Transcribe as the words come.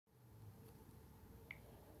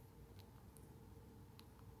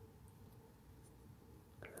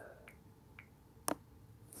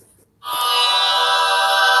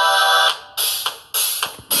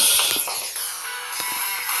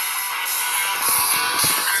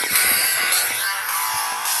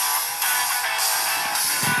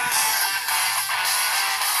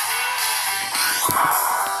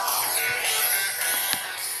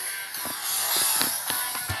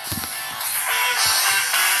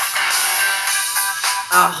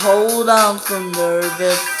I hold on so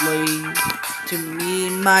nervously to meet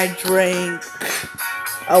my drink.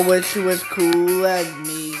 I wish it was cool as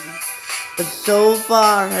me, but so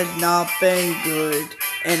far has not been good,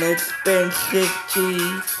 and it's been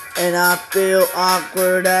shitty, and I feel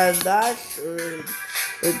awkward as I should.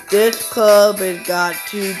 But this club has got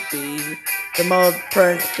to be the most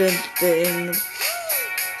precious thing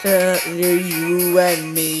to you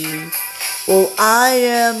and me. Well, I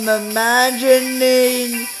am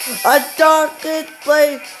imagining a darkest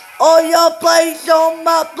place, or your place on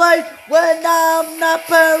my place, when I'm not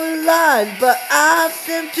paralyzed, but I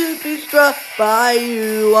seem to be struck by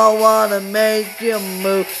you. I wanna make you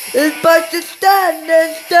move, it's but you're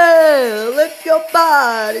standing still. If your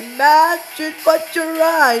body matches what your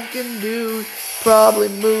eyes can do, probably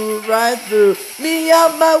move right through me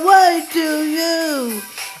on my way to you.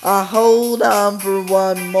 I hold on for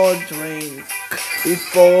one more drink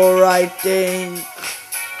before I think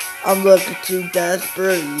I'm looking too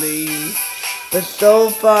desperately. But so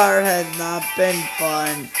far has not been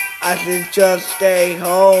fun. I should just stay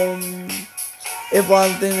home. If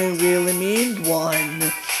one thing really means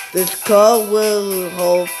one, this club will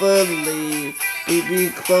hopefully be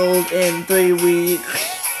closed in 3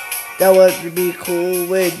 weeks. That would be cool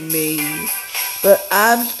with me. But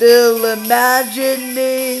I'm still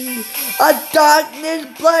imagining a darkness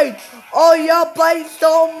place, or your place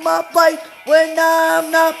on my place, when I'm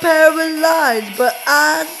not paralyzed, but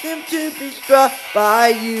I seem to be struck by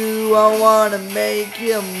you. I wanna make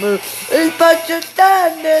you move, but you're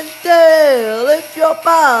standing still. If your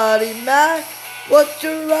body matches what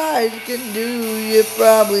your eyes can do, you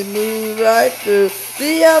probably move right through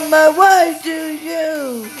me on my way to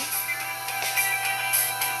you.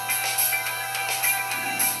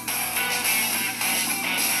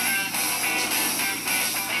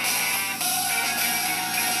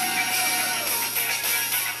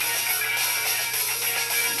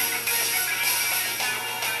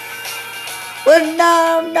 When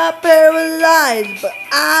I'm not paralyzed, but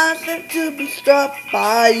I seem to be struck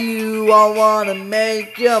by you. I wanna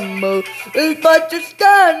make you move, but you're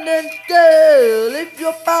standing still. If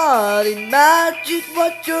your body matches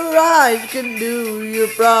what your eyes can do, you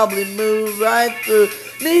probably move right through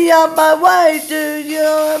me on my way to you.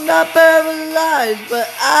 I'm not paralyzed, but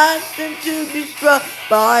I seem to be struck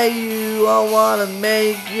by you. I wanna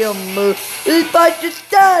make you move, but you're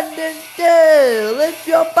standing still. If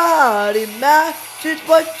your body matches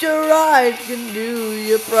what your eyes can do,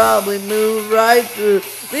 you probably move right through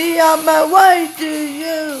me on my way to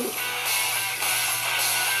you.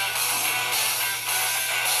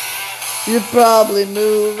 You probably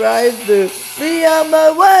move right through me on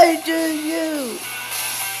my way to you.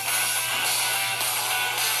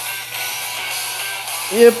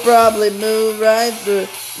 You probably move right through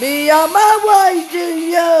me on my way to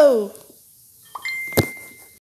you.